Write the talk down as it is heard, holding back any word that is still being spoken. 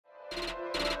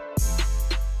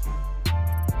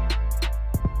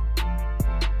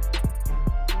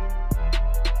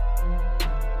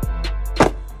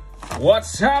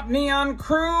What's up, Neon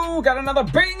Crew? Got another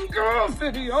banger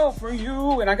video for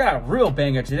you, and I got a real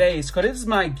banger today. It's because this is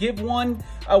my give one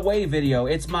away video.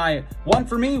 It's my one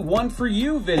for me, one for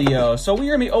you video. So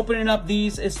we're gonna be opening up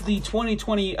these. It's the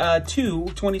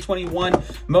 2021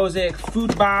 Mosaic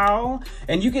football,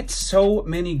 and you get so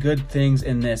many good things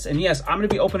in this. And yes, I'm gonna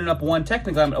be opening up one.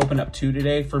 Technically, I'm gonna open up two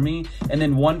today for me, and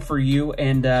then one for you.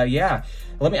 And yeah,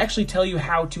 let me actually tell you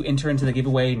how to enter into the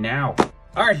giveaway now.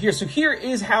 All right, here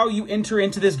is how you enter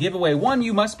into this giveaway. One,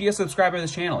 you must be a subscriber to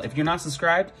this channel. If you're not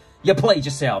subscribed, you played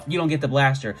yourself. You don't get the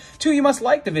blaster. Two, you must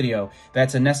like the video.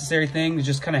 That's a necessary thing. It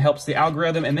just kind of helps the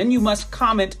algorithm. And then you must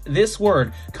comment this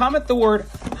word. Comment the word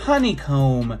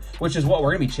honeycomb, which is what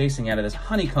we're going to be chasing out of this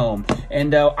honeycomb.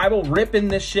 And I will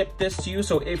ship this to you.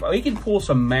 So if we can pull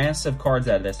some massive cards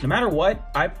out of this, no matter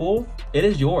what I pull, it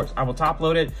is yours. I will top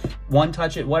load it, one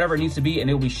touch it, whatever it needs to be, and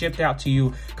it will be shipped out to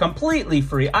you completely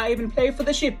free. I even pay for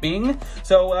the shipping.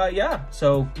 So yeah,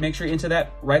 so make sure you enter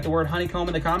that. Write the word honeycomb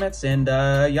in the comments, and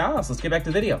yeah. So let's get back to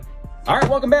the video. All right,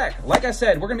 welcome back. Like I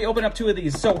said, we're gonna be opening up two of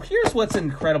these. So here's what's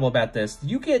incredible about this.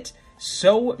 You get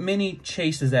so many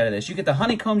chases out of this. You get the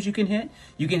honeycombs you can hit.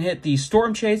 You can hit the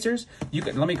storm chasers. You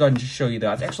can, let me go ahead and just show you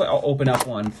that. Actually, I'll open up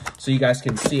one so you guys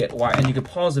can see it. Why? And you can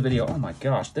pause the video. Oh my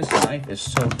gosh, this knife is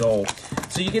so dull.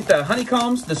 So you get the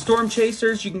honeycombs, the storm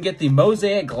chasers. You can get the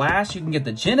Mosaic glass. You can get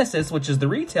the Genesis, which is the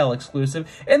retail exclusive.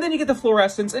 And then you get the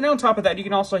fluorescence. And on top of that, you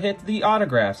can also hit the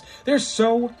autographs. There's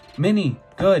so many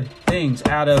good things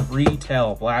out of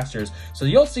retail blasters. So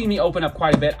you'll see me open up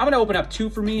quite a bit. I'm going to open up two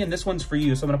for me, and this one's for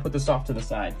you. So I'm going to put this off to the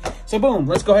side. So boom,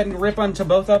 let's go ahead and rip onto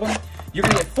both of them. You're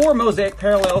going to get 4 Mosaic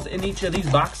parallels in each of these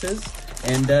boxes.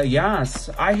 And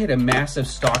yes, I hit a massive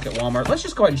stock at Walmart. Let's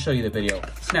just go ahead and show you the video.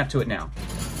 Snap to it now.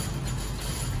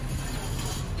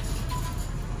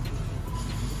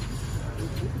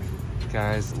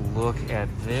 Guys, look at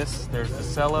this. There's the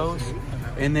cellos.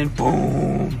 And then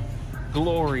boom,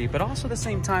 glory. But also at the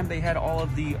same time, they had all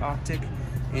of the optic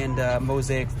and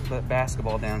Mosaic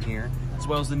basketball down here, as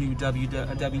well as the new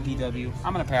WDW.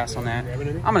 I'm gonna pass on that.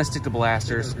 I'm gonna stick to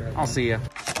blasters. I'll see ya.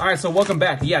 All right, so welcome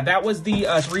back. Yeah, that was the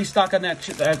restock on that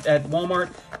at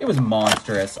Walmart. It was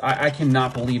monstrous. I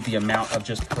cannot believe the amount of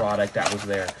just product that was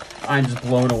there. I'm just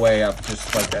blown away up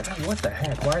just like that. What the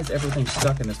heck? Why is everything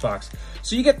stuck in this box?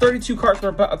 So you get 32 cards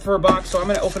for a box, so I'm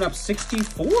gonna open up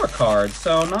 64 cards.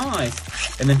 So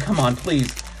nice. And then come on,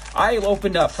 please. I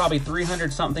opened up probably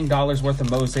 $300-something worth of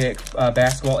Mosaic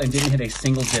basketball and didn't hit a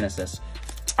single Genesis.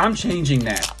 I'm changing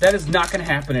that. That is not going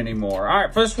to happen anymore. All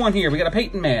right, first one here. We got a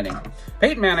Peyton Manning.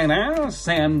 Peyton Manning there,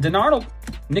 Sam Denardo,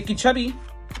 Nicky Chubby,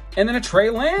 and then a Trey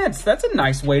Lance. That's a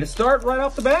nice way to start right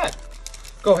off the bat.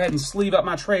 Go ahead and sleeve up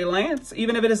my Trey Lance.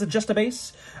 Even if it is just a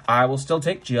base, I will still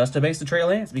take just a base to Trey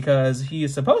Lance because he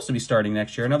is supposed to be starting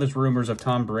next year. I know there's rumors of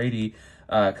Tom Brady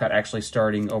actually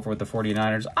starting over with the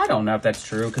 49ers. I don't know if that's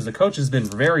true because the coach has been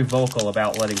very vocal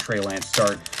about letting Trey Lance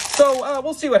start. So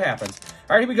we'll see what happens.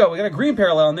 All right, here we go. We got a green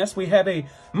parallel in this. We have a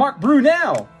Mark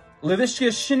Brunell, Laviska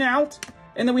Shenault,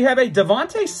 and then we have a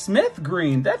Devontae Smith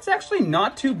green. That's actually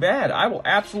not too bad. I will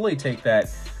absolutely take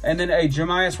that. And then a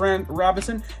Jamias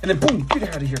Robinson. And then boom, get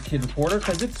out of here, kid reporter,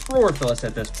 because it's worthless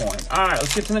at this point. All right,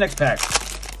 let's get to the next pack.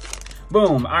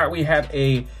 Boom. All right, we have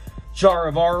a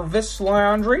Jarvis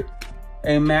Landry,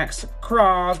 a Max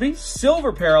Crosby,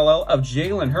 silver parallel of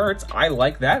Jalen Hurts. I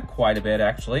like that quite a bit,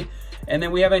 actually. And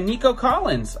then we have a Nico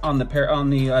Collins on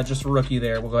the just rookie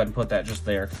there. We'll go ahead and put that just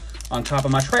there on top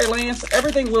of my Trey Lance.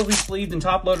 Everything will be sleeved and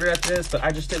top loaded at this, but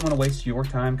I just didn't want to waste your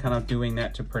time kind of doing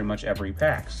that to pretty much every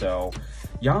pack. So,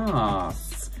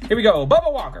 yes. Here we go.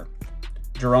 Bubba Walker,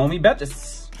 Jerome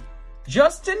Bettis,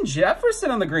 Justin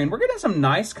Jefferson on the green. We're getting some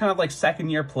nice kind of like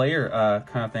second-year player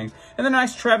kind of things. And then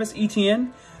nice Travis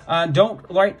Etienne. Don't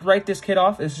write this kid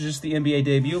off. This is just the NBA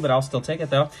debut, but I'll still take it,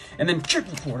 though. And then Chip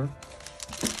Porter.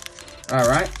 All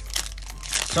right.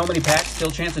 So many packs.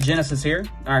 Still chance of Genesis here.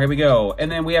 All right, here we go. And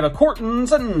then we have a Courtland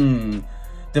Sutton,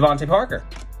 Devontae Parker,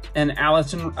 and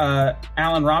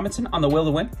Allen Robinson on the Will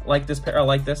to Win. Like this pair, and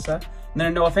then a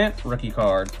Noah Fant rookie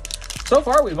card. So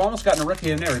far, we've almost gotten a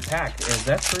rookie in every pack. Is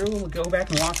that true? We'll go back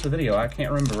and watch the video. I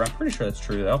can't remember. I'm pretty sure that's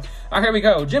true, though. All right, here we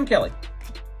go. Jim Kelly,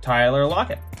 Tyler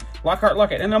Lockett,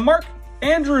 and then Mark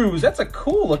Andrews. That's a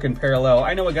cool looking parallel.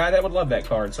 I know a guy that would love that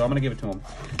card, so I'm going to give it to him.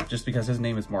 Just because his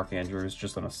name is Mark Andrews,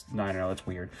 just on a Niner. That's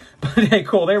weird. But hey,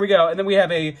 cool. There we go. And then we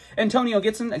have a Antonio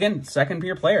Gibson. Again,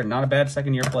 second-year player. Not a bad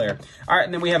second-year player. All right,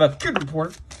 and then we have a Kid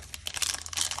Reporter.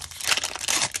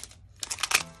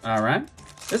 All right.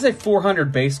 This is a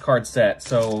 400 base card set,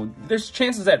 so there's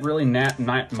chances that really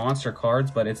not monster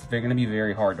cards, but they're going to be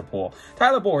very hard to pull.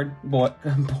 Tyler Boyd,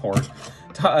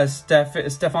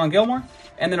 Stephon Gilmore,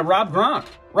 and then a Robbie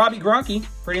Gronke,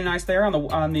 pretty nice there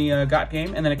on the GOT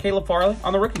game, and then a Caleb Farley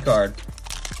on the rookie card.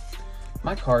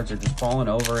 My cards are just falling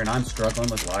over, and I'm struggling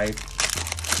with life.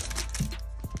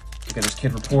 Look at this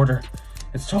kid reporter.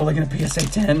 It's totally going to be a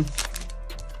PSA 10.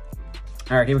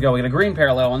 All right, here we go. We got a green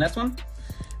parallel on this one.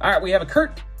 All right, we have a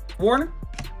Kurt Warner,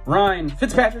 Ryan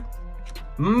Fitzpatrick,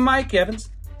 Mike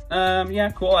Evans.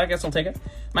 Yeah, cool. I guess I'll take it.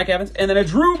 Mike Evans. And then a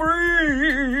Drew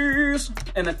Brees.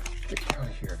 And then, get out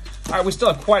of here. All right, we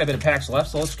still have quite a bit of packs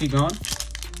left, so let's keep going.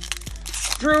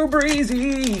 Drew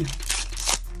Breesy.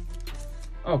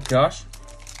 Oh, gosh.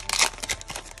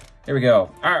 Here we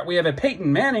go. All right, we have a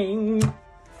Peyton Manning,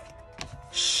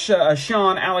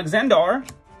 Sean Alexander,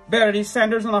 Bernie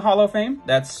Sanders on the Hall of Fame.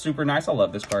 That's super nice. I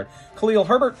love this card. Khalil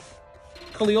Herbert.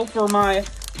 Khalil for my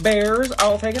Bears.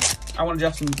 I'll take it. I want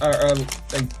Justin.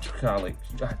 Golly.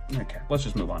 Okay, let's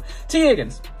just move on. T.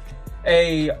 Higgins.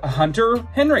 A Hunter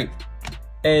Henry.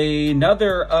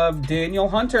 Another of Daniel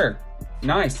Hunter.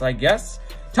 Nice, I guess.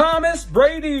 Thomas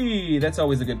Brady. That's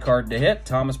always a good card to hit.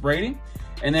 Thomas Brady.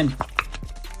 And then,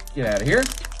 get out of here.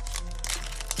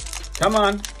 Come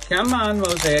on. Come on,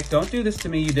 Mosaic. Don't do this to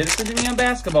me. You did it to me on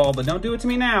basketball, but don't do it to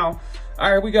me now. All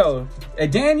right, here we go. A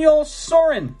Daniel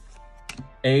Soren.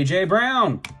 A.J.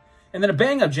 Brown. And then a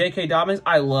Bang of J.K. Dobbins.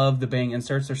 I love the Bang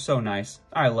inserts. They're so nice.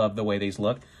 I love the way these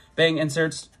look. Bang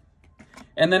inserts.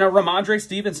 And then a Ramondre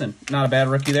Stevenson. Not a bad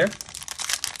rookie there.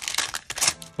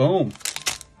 Boom.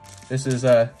 This is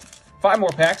 5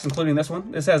 more packs, including this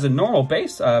one. This has a normal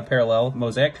base parallel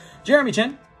Mosaic. Jeremy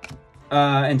Chin.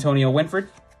 Antonio Winfred.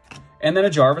 And then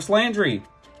a Jarvis Landry.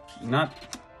 Not,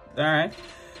 all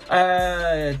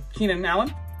right. Keenan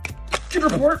Allen. Good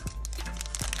report.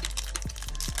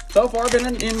 So far, been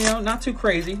in, you know, not too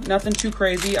crazy. Nothing too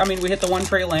crazy. I mean, we hit the one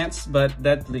Trey Lance, but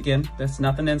that, again, that's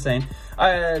nothing insane.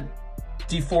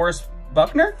 DeForest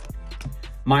Buckner.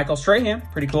 Michael Strahan.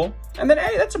 Pretty cool. And then,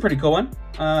 hey, that's a pretty cool one.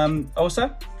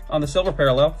 Osa on the silver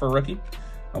parallel for rookie.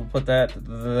 I'll put that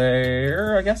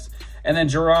there, I guess. And then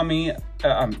Jeremy,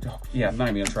 yeah, I'm not even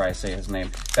going to try to say his name.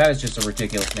 That is just a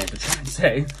ridiculous name to try and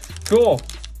say. Cool.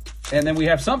 And then we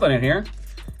have something in here.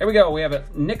 Here we go. We have a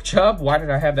Nick Chubb. Why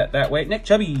did I have that way? Nick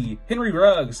Chubby. Henry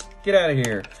Ruggs. Get out of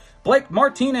here. Blake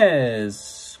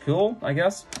Martinez. Cool, I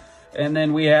guess. And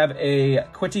then we have a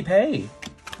Quitty Pay.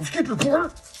 Good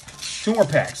report. 2 more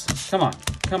packs. Come on.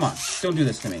 Come on. Don't do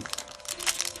this to me.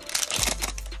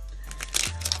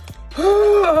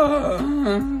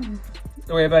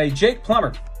 We have a Jake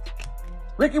Plummer,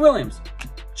 Ricky Williams,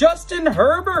 Justin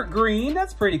Herbert green.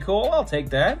 That's pretty cool. I'll take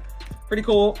that. Pretty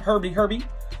cool. Herbie.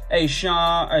 A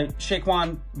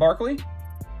Saquon Barkley.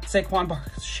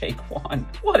 Saquon.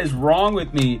 What is wrong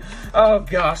with me? Oh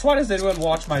gosh. Why does anyone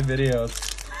watch my videos?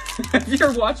 If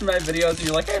you're watching my videos and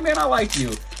you're like, hey man, I like you.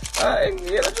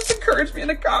 You know, just encourage me in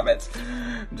the comments.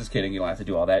 I'm just kidding. You don't have to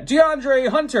do all that. DeAndre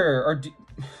Hunter or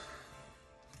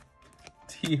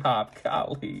T-Hop,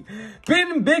 golly.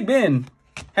 Big Ben.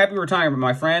 Happy retirement,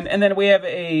 my friend. And then we have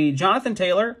a Jonathan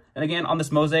Taylor. And again, on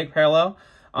this Mosaic parallel,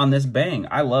 on this Bang.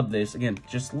 I love this. Again,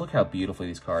 just look how beautiful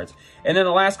these cards. And then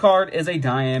the last card is a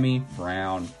Diami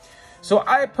Brown. So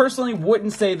I personally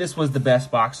wouldn't say this was the best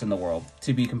box in the world,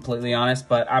 to be completely honest.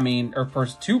 But, I mean, or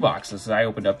first 2 boxes. I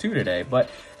opened up 2 today.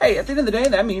 But, hey, at the end of the day,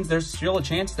 that means there's still a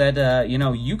chance that, you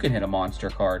know, you can hit a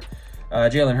monster card.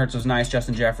 Jalen Hurts was nice.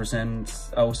 Justin Jefferson,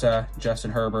 Osa,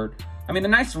 Justin Herbert. I mean,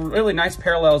 the really nice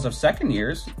parallels of second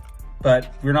years,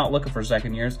 but we're not looking for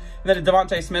second years. And then a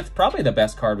Devontae Smith, probably the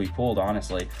best card we pulled,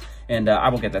 honestly. And I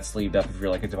will get that sleeved up if you're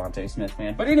like a Devontae Smith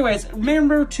fan. But anyways,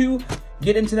 remember to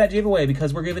get into that giveaway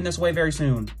because we're giving this away very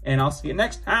soon. And I'll see you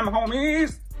next time,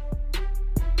 homies.